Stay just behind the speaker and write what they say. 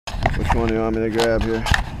Which one do you want me to grab here?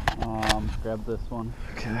 Grab this one.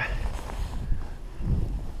 Okay.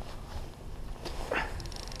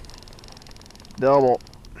 Double.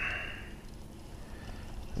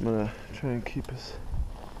 I'm gonna try and keep us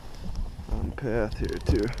on path here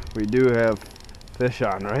too. We do have fish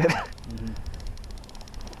on, right? Mm-hmm.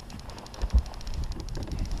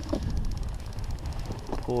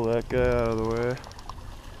 Pull that guy out of the way.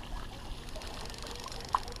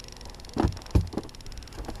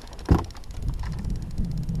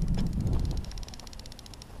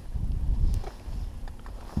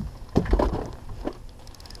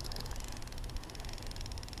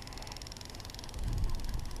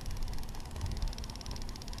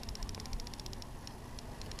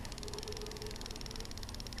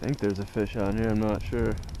 I think there's a fish on here, I'm not sure.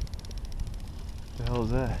 What the hell is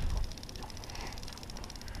that?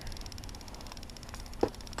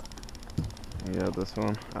 Yeah, this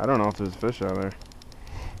one. I don't know if there's a fish on there.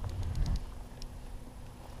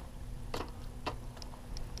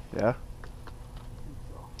 Yeah?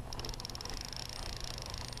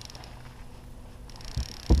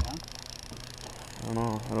 Yeah? I don't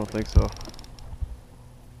know, I don't think so.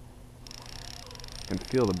 I can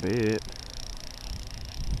feel the bait.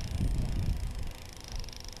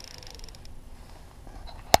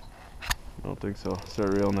 I don't think so.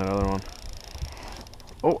 Start reeling that other one.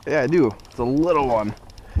 Oh, yeah, I do. It's a little one.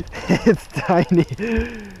 It's tiny.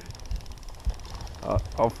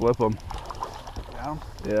 I'll flip him. Got him?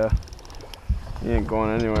 Yeah. He ain't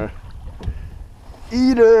going anywhere.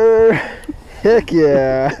 Eater! Heck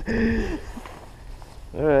yeah!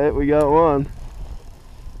 Alright, we got one.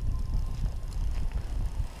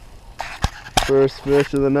 First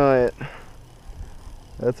fish of the night.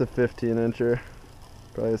 That's a 15-incher.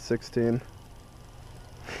 Probably a 16.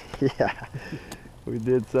 Yeah. We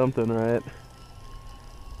did something right.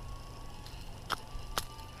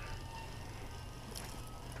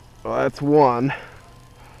 Well, that's one.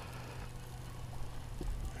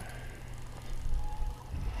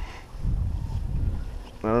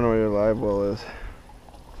 I don't know where your live well is.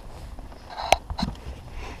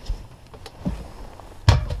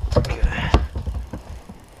 Okay.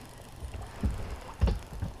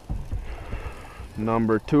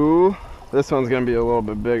 Number two. This one's gonna be a little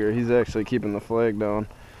bit bigger. He's actually keeping the flag down.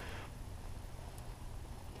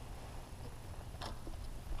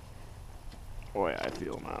 Oh yeah, I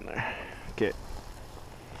feel him on there. Okay.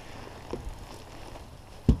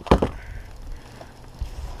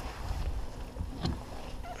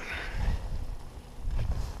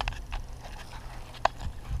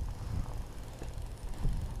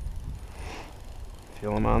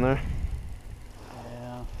 Feel him on there?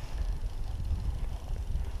 Yeah.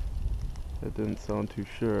 That didn't sound too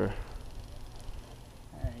sure.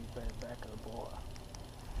 Yeah, he's right back of the boa.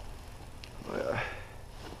 Oh yeah.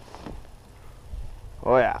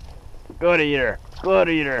 Oh yeah. Good eater. Good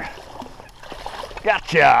eater.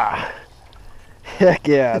 Gotcha. Heck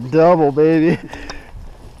yeah. Double, baby.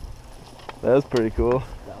 That's pretty cool.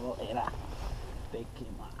 Double eater. Big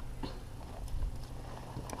kima.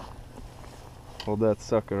 Hold that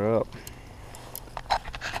sucker up.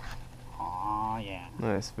 Oh yeah.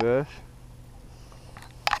 Nice fish.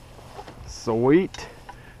 Sweet.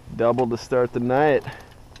 Double to start the night.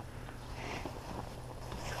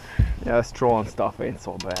 Yeah, this trolling stuff ain't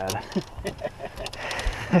so bad.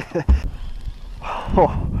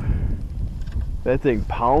 Oh, that thing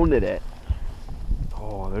pounded it.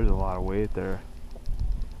 Oh, there's a lot of weight there.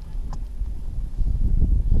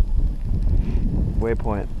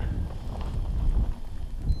 Waypoint.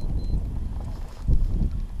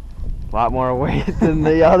 A lot more weight than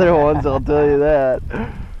the other ones, I'll tell you that.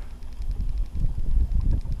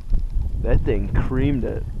 That thing creamed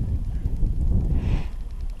it.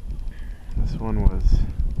 This one was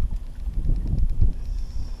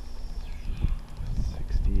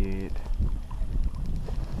 68.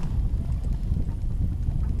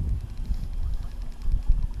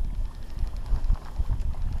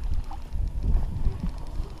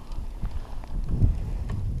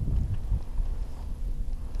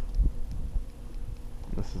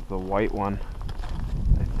 This is the white one,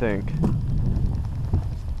 I think.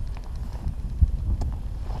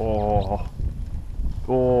 Oh,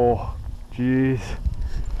 oh, jeez.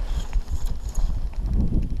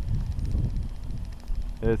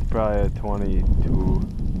 It's probably a 22,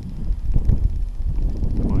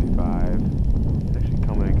 25. It's actually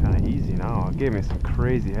coming in kind of easy now. It gave me some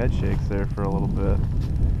crazy head shakes there for a little bit.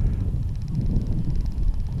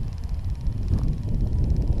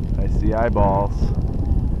 I see eyeballs.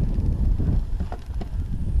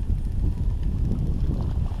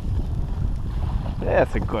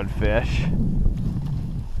 That's a good fish.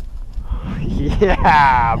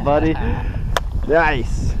 Yeah, buddy.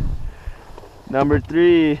 Nice. Number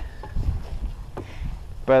 3.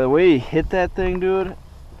 By the way, he hit that thing, dude.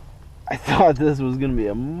 I thought this was gonna be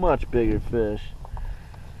a much bigger fish.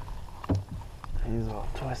 He's all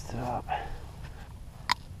twisted up.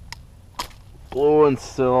 Blue and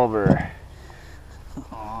silver.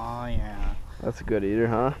 Oh yeah. That's a good eater,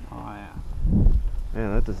 huh? Oh yeah.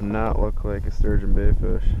 Man, that does not look like a sturgeon bay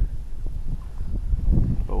fish.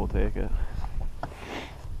 But we'll take it.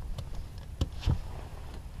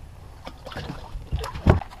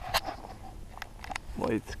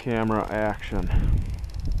 Lights, camera, action.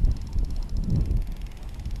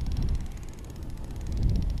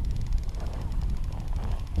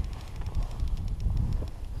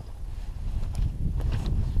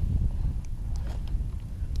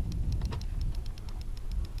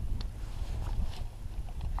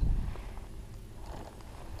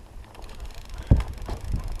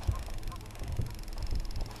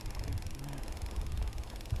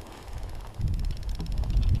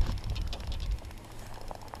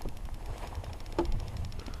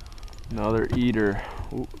 Another eater.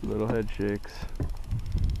 Ooh, little head shakes.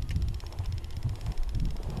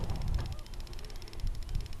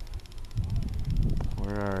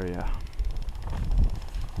 Where are ya?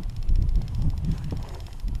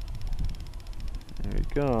 There he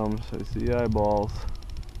comes. I see eyeballs.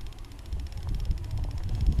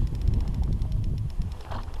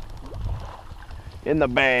 In the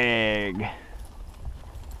bag.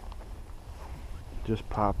 Just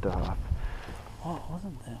popped off. Oh, it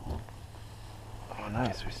wasn't that one. Oh,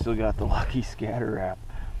 nice. We still got the lucky scatter wrap.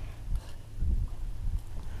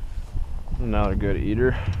 Another good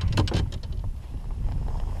eater.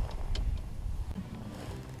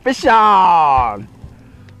 Fish on!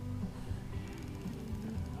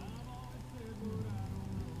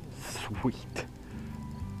 Sweet.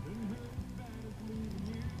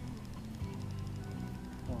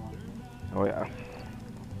 Oh yeah.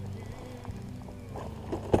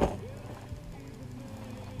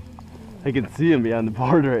 I can see him behind the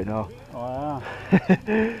board right now. Oh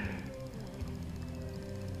Yeah.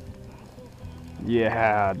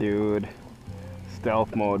 Yeah, dude.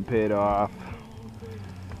 Stealth mode paid off.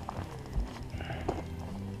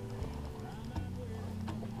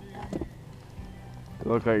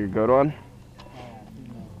 Look like a good one.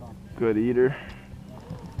 Good eater.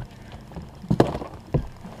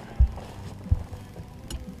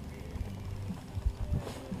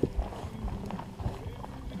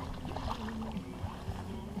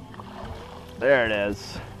 There it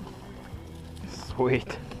is.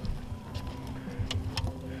 Sweet.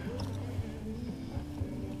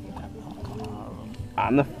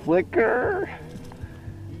 On the flicker.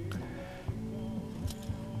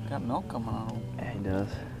 Got milk coming out of him. Yeah, he does.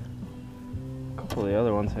 A couple of the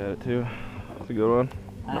other ones had it too. That's a good one.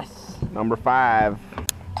 Nice. Number 5.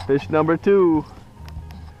 Fish number 2.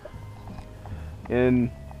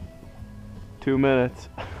 In 2 minutes.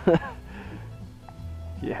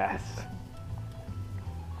 Yes.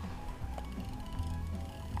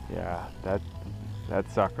 Yeah,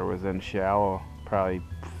 that sucker was in shallow, probably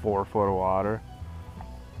 4 foot of water.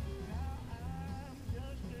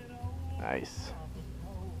 Nice.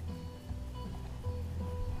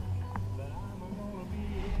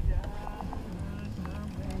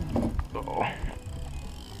 Oh,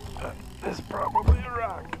 this is probably a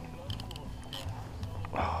rock.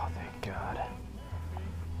 Oh, thank God.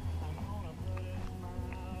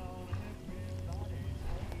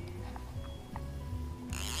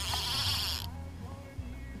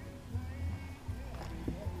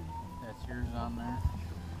 That's yours on there.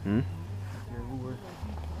 Hmm? Your lure.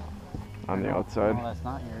 On the outside? No, that's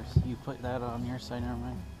not yours. You put that on your side, never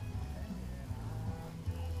mind.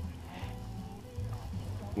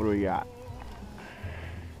 What do we got?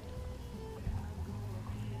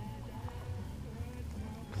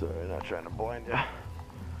 Sorry, not trying to blind you.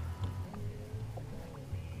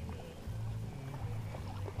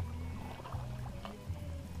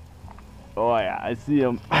 Oh yeah, I see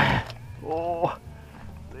him. Oh,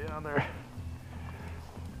 stay on there.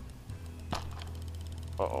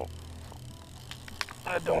 Uh-oh.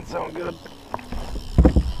 That don't sound good.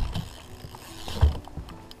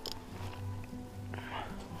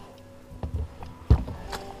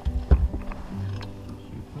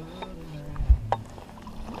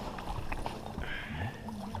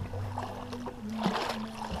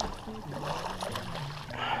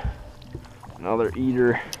 Another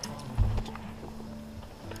eater.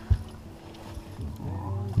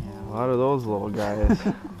 A lot of those little guys.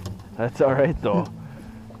 That's all right though.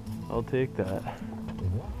 I'll take that.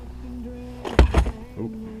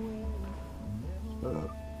 Oop.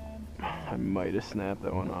 I might have snapped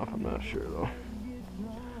that one off. I'm not sure though.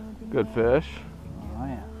 Good fish. Oh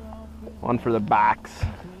yeah. One for the box.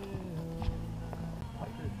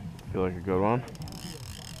 Feel like a good one.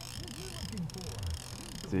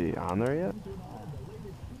 Is he on there yet?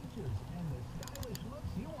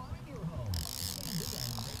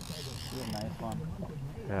 This is a nice one.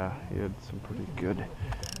 Yeah, he had some pretty good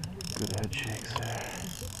head shakes there.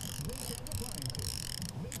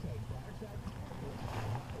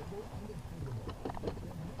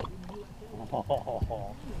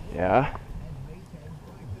 Oh. Yeah?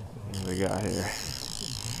 What do we got here?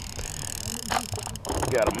 We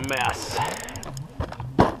got a mess.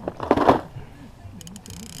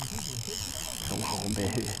 Come on,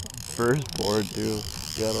 baby. First board, too.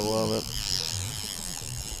 Gotta love it.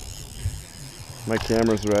 My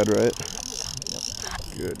camera's red, right?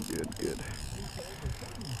 Yep. Good.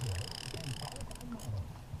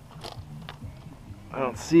 I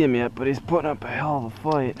don't see him yet, but he's putting up a hell of a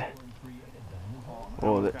fight.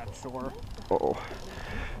 Oh, that. Uh-oh.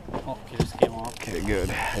 Oh, he just came off. Okay, good.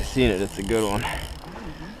 I seen it. It's a good one.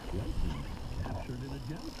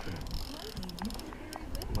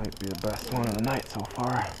 Might be the best one of the night so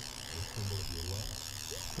far.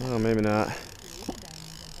 Oh, maybe not.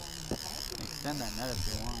 Extend that net if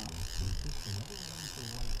you want.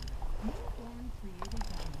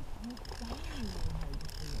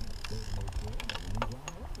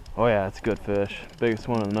 Oh yeah, it's a good fish. Biggest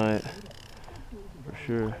one of the night. For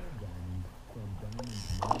sure.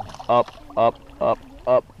 Up. Got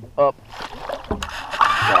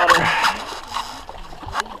her.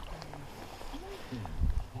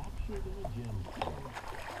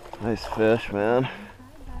 Nice fish, man.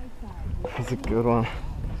 That's a good one.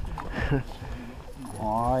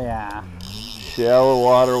 Oh yeah. Shallow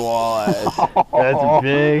water walleyes. That's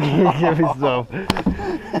big. Give me some.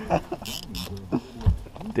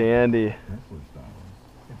 Dandy.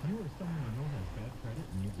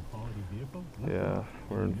 Yeah,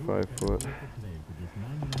 we're in 5 foot.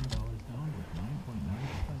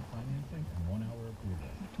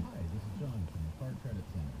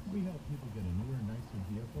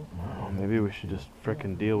 Oh, maybe we should just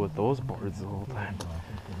frickin' deal with those boards the whole time.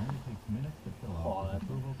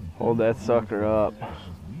 Hold that sucker up.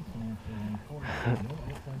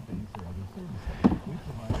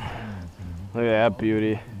 Look at that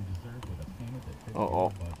beauty.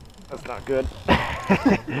 Uh-oh. That's not good.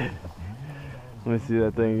 Let me see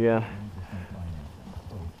that thing again.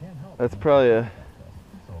 That's probably a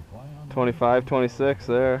 25, 26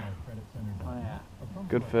 there. Oh yeah.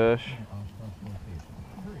 Good fish.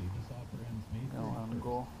 Don't let him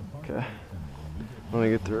go. Okay. Let me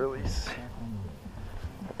get the release.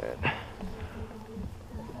 Alright.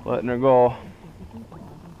 Letting her go.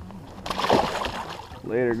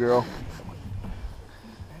 Later, girl.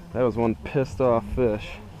 That was one pissed off fish.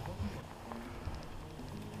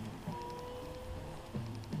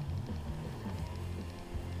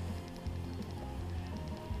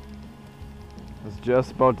 I was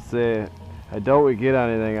just about to say, I doubt we get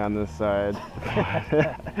anything on this side,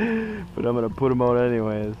 but I'm gonna put them out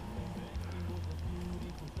anyways.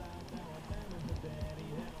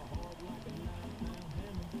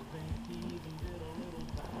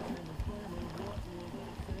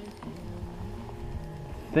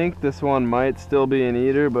 I think this one might still be an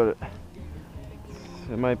eater, but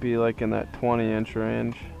it might be like in that 20-inch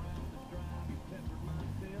range.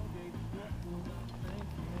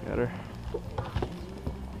 Got her.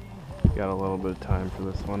 Got a little bit of time for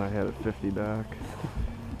this one. I had it 50 back.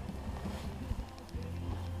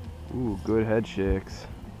 Ooh, good head shakes.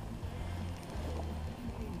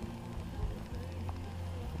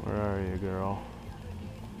 Where are you, girl?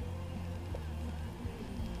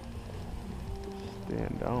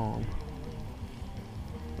 Stand down.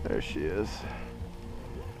 There she is.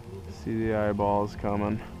 See the eyeballs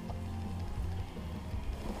coming.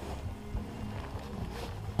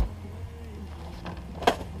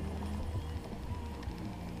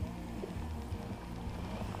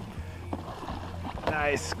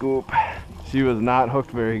 Nice scoop. She was not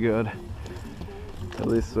hooked very good. At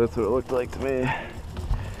least that's what it looked like to me.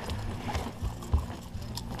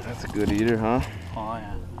 That's a good eater, huh? Oh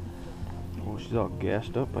yeah. Oh, she's all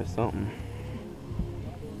gashed up by something.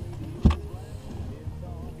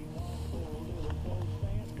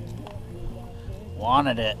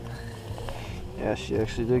 Wanted it. Yeah, she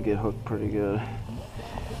actually did get hooked pretty good.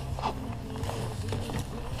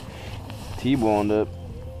 T-boned it.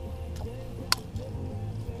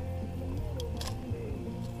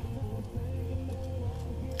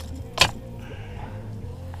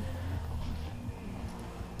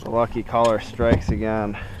 The lucky caller strikes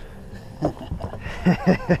again.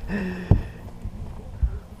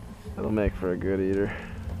 That'll make for a good eater.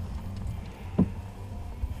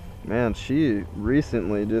 Man, she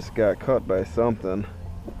recently just got cut by something.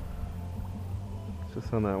 It's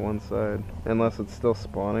just on that one side. Unless it's still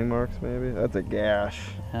spawning marks, maybe? That's a gash.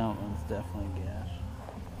 That one's definitely a gash.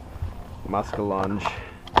 Muskellunge.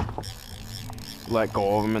 Let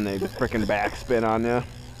go of them and they frickin' backspin on you.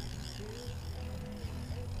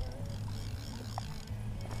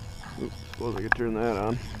 Oops, suppose I could turn that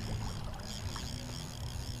on.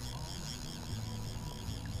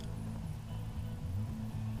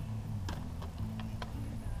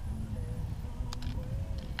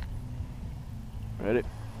 Ready?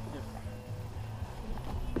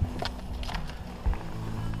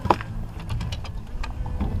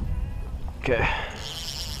 Okay.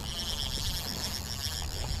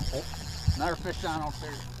 Oh, another fish on out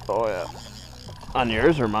there. Oh yeah. On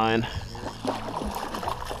yours or mine?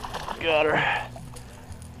 Got her.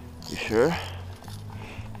 You sure?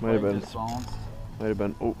 Might have been. Might have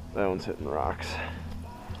been. Oh, that one's hitting rocks.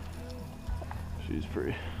 She's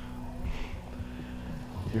free.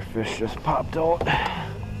 Your fish just popped out.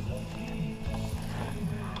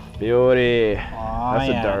 Beauty. Oh, that's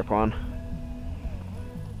yeah. a dark one.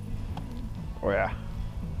 Oh yeah.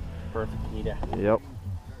 Perfect eater. Yep.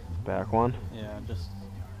 Back one. Yeah,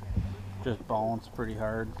 just bounce pretty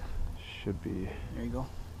hard. Should be. There you go.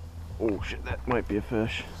 Oh shit, that might be a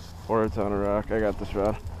fish. Or it's on a rock. I got this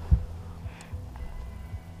rod.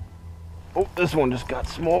 Oh, this one just got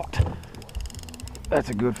smoked. That's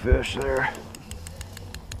a good fish there.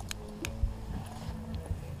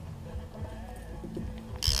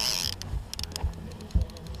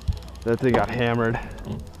 That thing got hammered.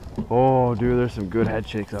 Oh, dude, there's some good head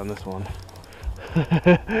shakes on this one. I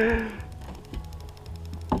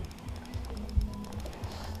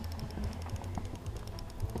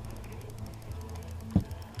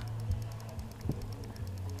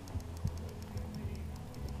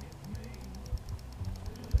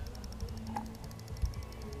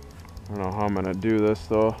don't know how I'm gonna do this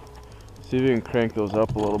though. See if you can crank those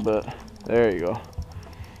up a little bit. There you go.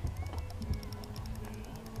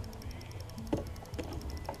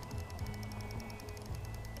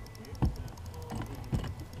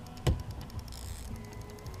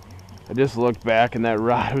 I just looked back and that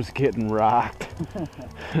rod was getting rocked.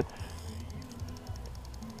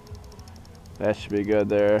 That should be good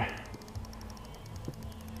there.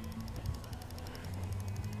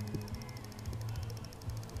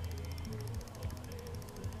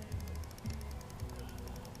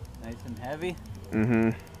 Nice and heavy. Mm-hmm.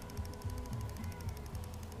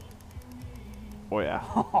 Oh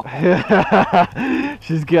yeah.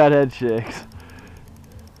 She's got head shakes.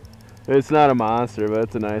 It's not a monster, but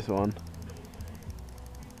it's a nice one.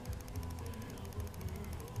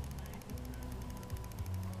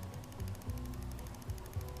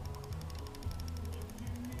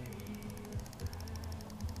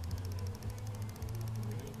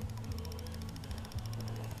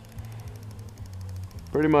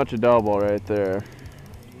 Pretty much a double right there.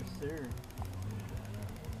 Yes, sir.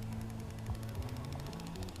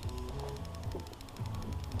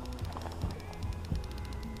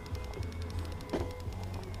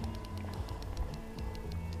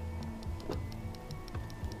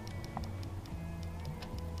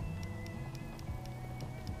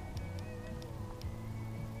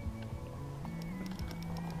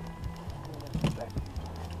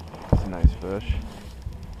 That's a nice fish.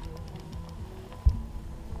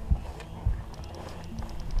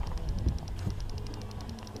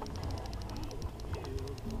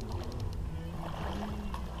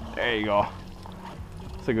 There you go.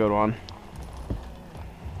 That's a good one.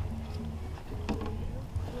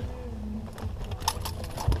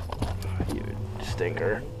 You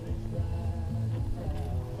stinker.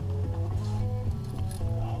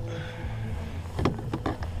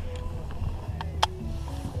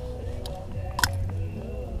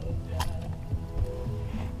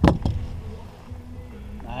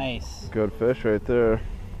 Nice. Good fish right there.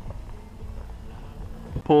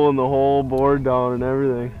 Pulling the whole board down and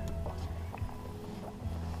everything.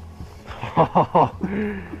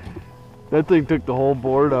 That thing took the whole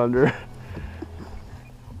board under.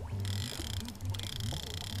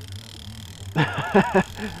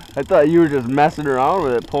 I thought you were just messing around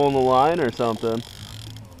with it, pulling the line or something.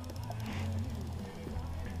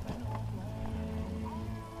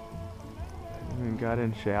 And got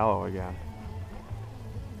in shallow again.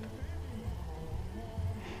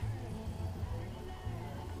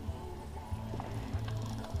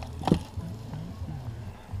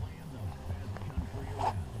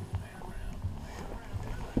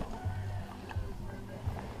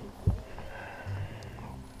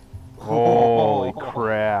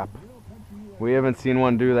 haven't seen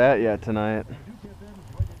one do that yet tonight.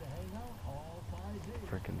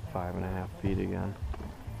 Freaking 5.5 feet again.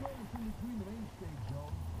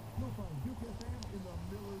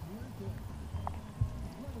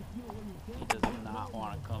 He does not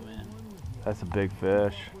want to come in. That's a big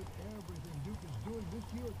fish.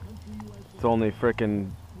 It's only freaking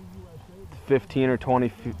 15 or 20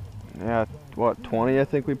 feet. Yeah, what, 20 I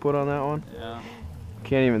think we put on that one? Yeah.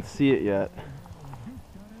 Can't even see it yet.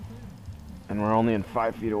 And we're only in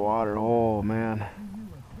 5 feet of water. Oh man.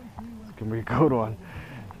 It's gonna be a good one.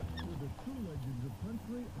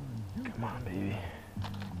 Come on, baby.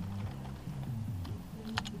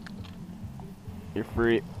 You're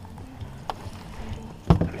free.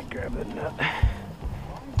 Let me grab the net.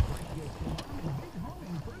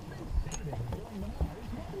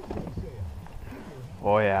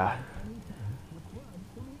 Oh yeah.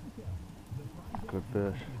 Good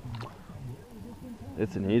fish.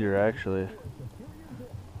 It's an eater actually.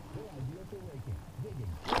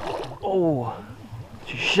 Oh,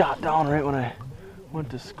 she shot down right when I went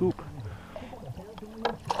to scoop.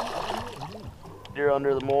 You're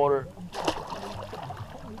under the motor.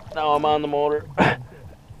 Now I'm on the motor.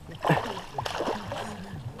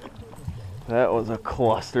 That was a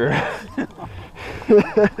cluster.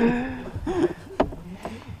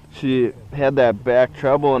 She had that back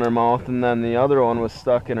treble in her mouth and then the other one was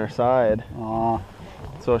stuck in her side. Aw.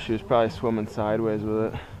 So she was probably swimming sideways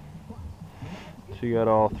with it. She got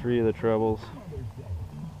all 3 of the trebles.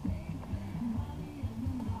 I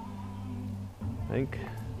think.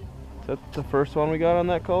 Is that the first one we got on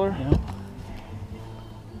that color? Yep.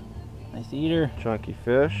 Nice eater. Chunky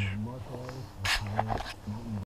fish.